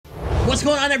What's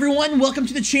going on, everyone? Welcome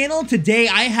to the channel. Today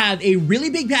I have a really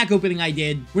big pack opening I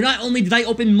did, where not only did I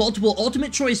open multiple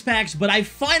ultimate choice packs, but I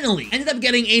finally ended up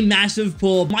getting a massive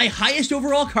pull, my highest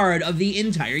overall card of the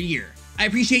entire year. I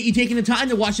appreciate you taking the time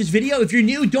to watch this video. If you're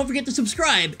new, don't forget to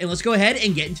subscribe, and let's go ahead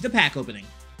and get into the pack opening.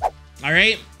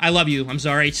 Alright, I love you. I'm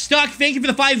sorry. Stuck, thank you for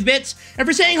the 5 bits, and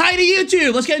for saying hi to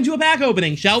YouTube. Let's get into a pack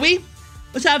opening, shall we?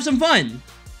 Let's have some fun.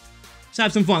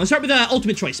 Let's start with the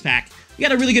ultimate choice pack. We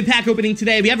got a really good pack opening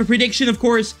today. We have a prediction, of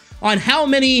course, on how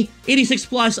many 86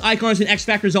 plus icons and X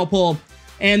Factors I'll pull.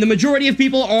 And the majority of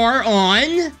people are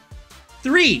on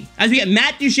 3, as we get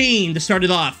Matt Duchene to start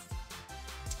it off.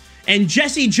 And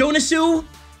Jesse Jonasu,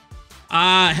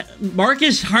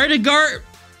 Marcus Hardegard,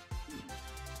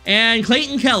 and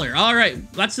Clayton Keller. All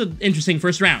right, that's an interesting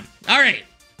first round. All right.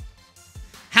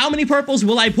 How many purples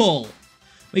will I pull?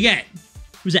 We get,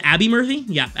 who's it, Abby Murphy?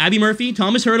 Yeah, Abby Murphy,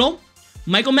 Thomas Hurdle,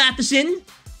 Michael Matheson,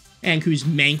 and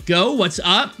Kuzmenko. What's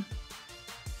up?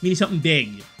 We need something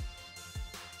big.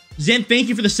 Zen, thank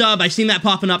you for the sub. I've seen that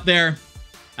popping up there.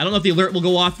 I don't know if the alert will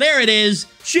go off. There it is.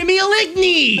 Shimmy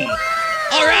Aligny.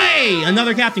 All right,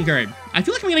 another captain card. I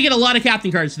feel like I'm going to get a lot of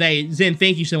captain cards today. Zen,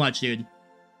 thank you so much, dude.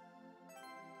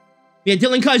 We had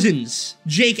Dylan Cousins,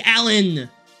 Jake Allen,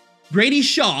 Brady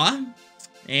Shaw,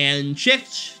 and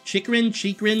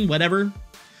Chikrin, whatever.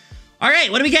 All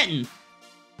right, what are we getting?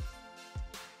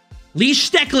 Lee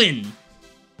Stecklin,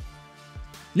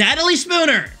 Natalie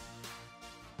Spooner,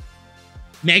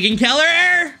 Megan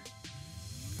Keller,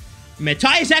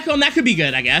 Matthias Ekholm. That could be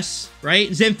good, I guess,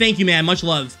 right? Zen, thank you, man. Much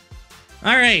love.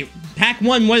 All right, pack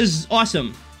 1 was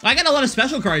awesome. I got a lot of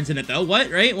special cards in it, though.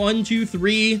 What, right? 1, 2,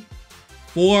 3,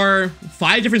 4,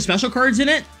 5 different special cards in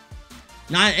it.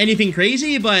 Not anything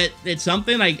crazy, but it's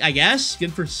something, I guess.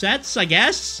 Good for sets, I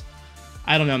guess.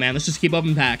 I don't know, man. Let's just keep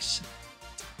opening packs.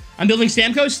 I'm building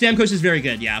Stamkos. Stamkos is very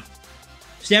good, yeah.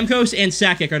 Stamkos and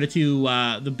Sakic are the two,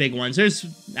 the big ones. There's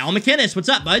Al McInnes. What's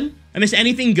up, bud? I missed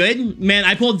anything good? Man,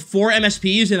 I pulled 4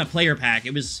 MSPs in a player pack.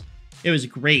 It was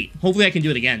great. Hopefully I can do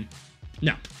it again.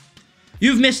 No.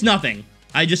 You've missed nothing.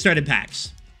 I just started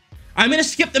packs. I'm going to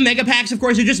skip the mega packs, of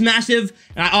course. They're just massive.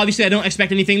 And obviously, I don't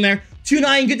expect anything there.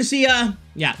 2-9, good to see ya.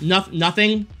 Yeah,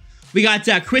 nothing. We got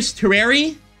Chris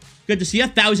Terreri. Good to see ya.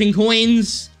 1,000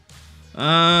 coins.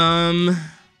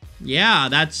 Yeah,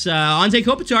 that's Anze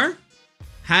Kopitar.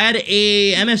 Had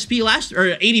a MSP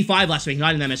or 85 last week.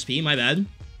 Not an MSP, my bad.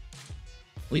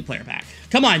 Elite player pack.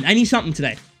 Come on, I need something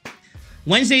today.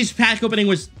 Wednesday's pack opening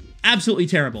was absolutely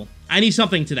terrible. I need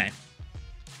something today.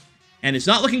 And it's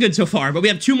not looking good so far, but we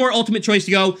have 2 more ultimate choice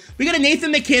to go. We got a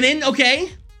Nathan McKinnon,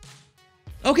 okay.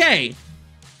 Okay.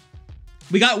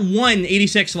 We got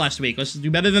 186 last week. Let's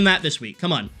do better than that this week.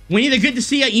 Come on. We need a good to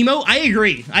see ya emote. I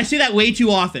agree. I say that way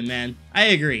too often, man. I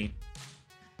agree.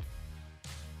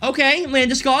 Okay,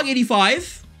 Landeskog,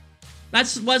 85.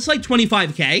 That's like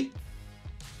 25k.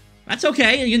 That's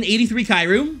okay. You get an 83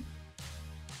 Kairu.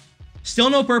 Still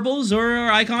no purples or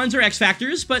icons or X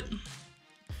Factors, but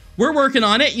we're working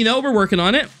on it. You know, we're working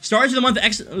on it. Stars of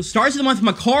the month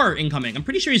Makar incoming. I'm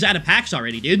pretty sure he's out of packs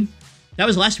already, dude. That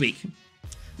was last week.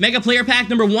 Mega player pack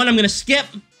number 1, I'm going to skip.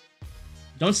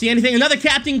 Don't see anything. Another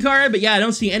captain card, but yeah, I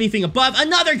don't see anything above.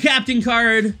 Another captain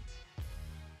card.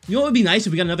 You know what would be nice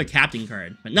if we got another captain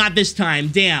card, but not this time.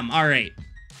 Damn. All right.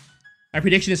 Our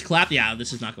prediction is clapped. Yeah,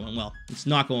 this is not going well. It's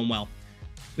not going well.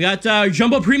 We got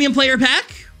Jumbo Premium player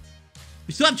pack.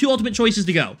 We still have 2 ultimate choices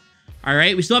to go. All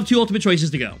right, we still have 2 ultimate choices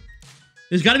to go.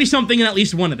 There's got to be something in at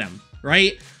least one of them,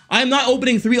 right? I'm not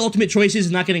opening 3 ultimate choices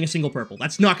and not getting a single purple.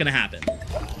 That's not going to happen.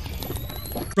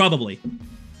 Probably.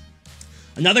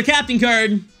 Another captain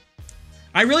card.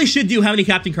 I really should do how many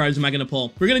captain cards am I going to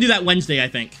pull. We're going to do that Wednesday, I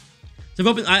think. So I've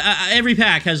opened, every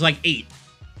pack has like 8.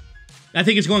 I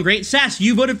think it's going great. Sass,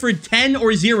 you voted for 10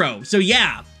 or 0. So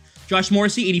yeah. Josh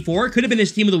Morrissey, 84. Could have been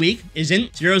his team of the week.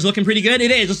 Isn't. 0's looking pretty good.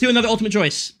 It is. Let's do another ultimate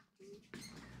choice.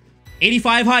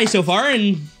 85 high so far.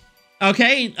 And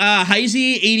okay.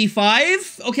 Heisey,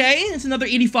 85. Okay. It's another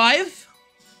 85.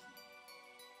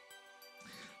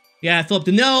 Yeah, Philip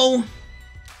Deneau.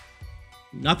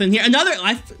 Nothing here. Another,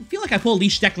 I feel like I pull Lee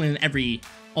Stecklin in every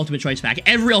ultimate choice pack.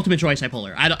 Every ultimate choice I pull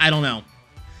her. I don't know.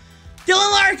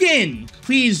 Dylan Larkin!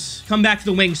 Please come back to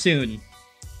the wing soon.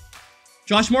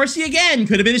 Josh Morrissey again.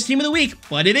 Could have been his team of the week,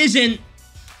 but it isn't.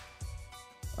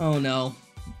 Oh no.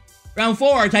 Round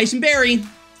 4, Tyson Berry. And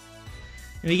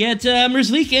we get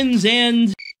Merzlikins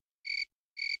and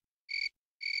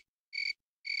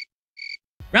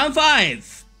round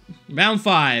 5. Round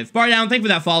 5. Bar down, thank you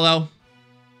for that follow.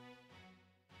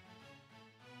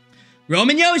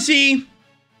 Roman Josi.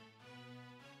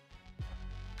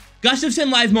 Gustafsson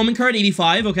live moment card,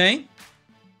 85, okay.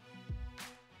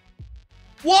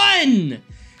 1.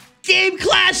 Gabe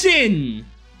Klassen.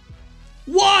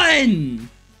 1.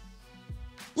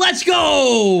 Let's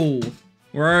go.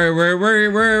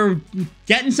 We're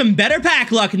getting some better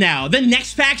pack luck now. The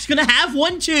next pack's gonna have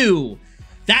 1 too.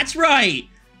 That's right.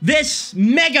 This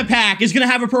mega pack is gonna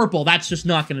have a purple. That's just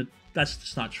not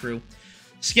true.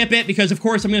 Skip it, because of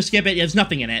course I'm gonna skip it. There's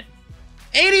nothing in it.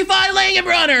 85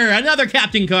 Langenbrunner, another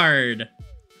captain card.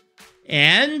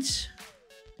 And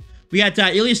we got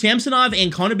Ilya Samsonov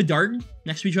and Connor Bedard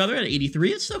next to each other at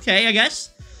 83. It's okay, I guess.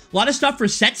 A lot of stuff for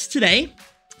sets today.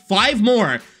 5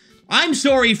 more. I'm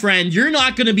sorry, friend. You're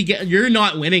not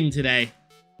winning today.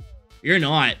 You're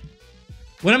not.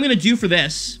 What I'm gonna do for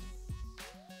this,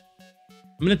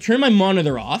 I'm gonna turn my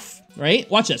monitor off, right?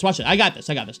 Watch this, watch it. I got this,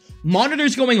 I got this.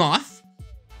 Monitor's going off.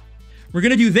 We're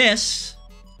gonna do this,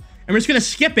 and we're just gonna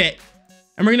skip it,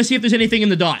 and we're gonna see if there's anything in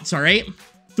the dots, all right?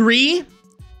 3,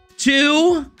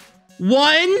 2,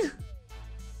 1.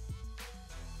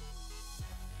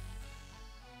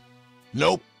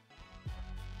 Nope.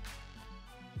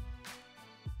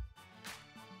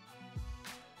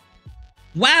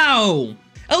 Wow!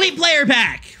 Elite Player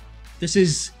Pack! This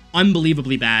is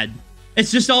unbelievably bad. It's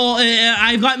just all,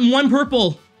 I've gotten 1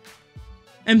 purple.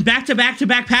 And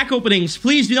back-to-back-to-back pack openings.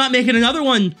 Please do not make it another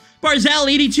one.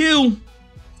 Barzell, 82.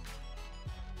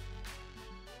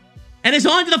 And it's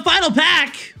on to the final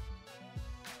pack.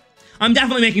 I'm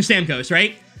definitely making Stamkos,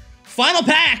 right? Final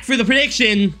pack for the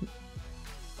prediction.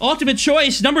 Ultimate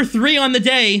choice, number 3 on the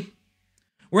day.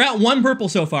 We're at 1 purple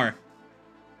so far.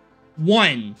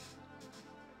 1.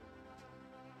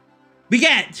 We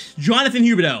get Jonathan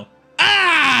Huberdeau.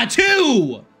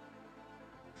 2!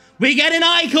 We get an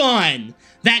icon.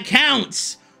 That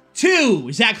counts.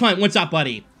 2. Zach Hunt, what's up,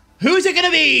 buddy? Who's it gonna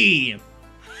be?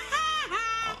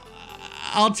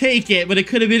 I'll take it, but it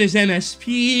could have been his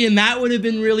MSP, and that would have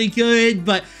been really good,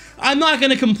 but I'm not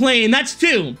gonna complain. That's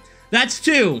 2. That's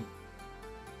 2.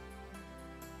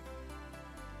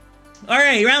 All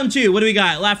right, round 2. What do we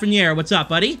got? Lafreniere, what's up,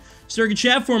 buddy?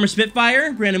 Sergachev, former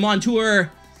Spitfire. Brandon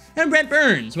Montour, and Brent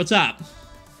Burns, what's up?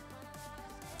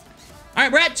 All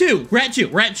right, we're at 2. We're at 2.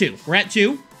 We're at 2. We're at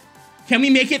 2. Can we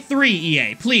make it 3,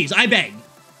 EA? Please, I beg.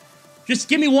 Just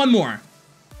give me 1 more.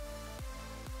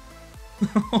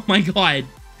 Oh my god.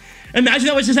 Imagine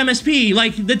that was his MSP.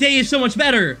 Like, the day is so much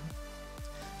better.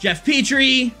 Jeff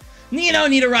Petrie, Nino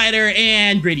Niederreiter,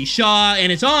 and Brady Shaw.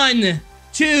 And it's on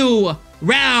to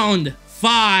round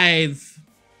 5.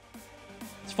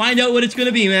 Let's find out what it's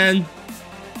gonna be, man.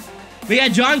 We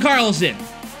got John Carlson.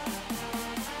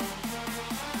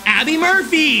 Abby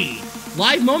Murphy.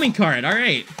 Live moment card. All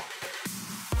right.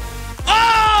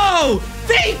 Oh!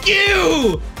 Thank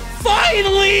you!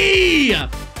 Finally!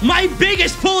 My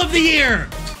biggest pull of the year.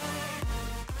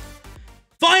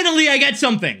 Finally, I get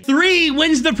something. 3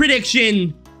 wins the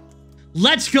prediction.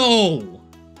 Let's go.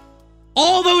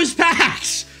 All those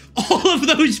packs. All of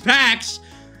those packs.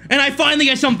 And I finally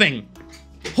get something.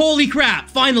 Holy crap.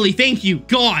 Finally. Thank you.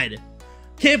 God.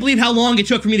 Can't believe how long it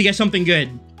took for me to get something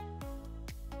good.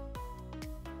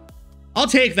 I'll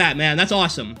take that, man. That's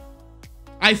awesome.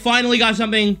 I finally got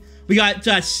something. We got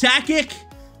Sakic.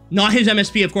 Not his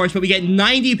MSP, of course, but we get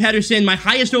 90 Pedersen, my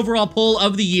highest overall pull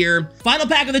of the year. Final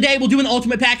pack of the day. We'll do an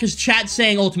ultimate pack because chat's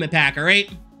saying ultimate pack, all right?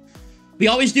 We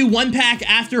always do 1 pack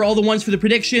after all the ones for the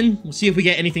prediction. We'll see if we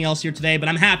get anything else here today, but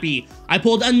I'm happy. I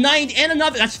pulled a 9 and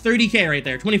another. That's 30K right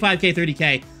there. 25K,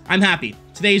 30K. I'm happy.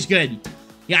 Today's good.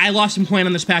 Yeah, I lost some coin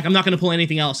on this pack. I'm not going to pull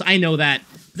anything else. I know that.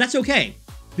 But that's okay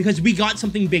because we got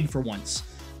something big for once.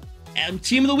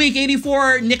 Team of the Week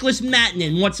 84, Nicholas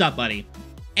Mattinen. What's up, buddy?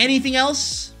 Anything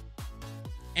else?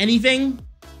 Anything?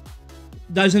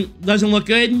 Doesn't look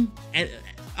good?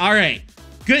 All right.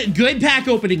 Good pack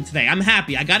opening today. I'm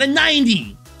happy. I got a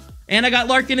 90. And I got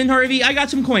Larkin and Harvey. I got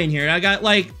some coin here. I got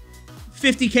like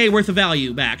 50K worth of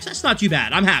value back. So that's not too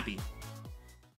bad. I'm happy.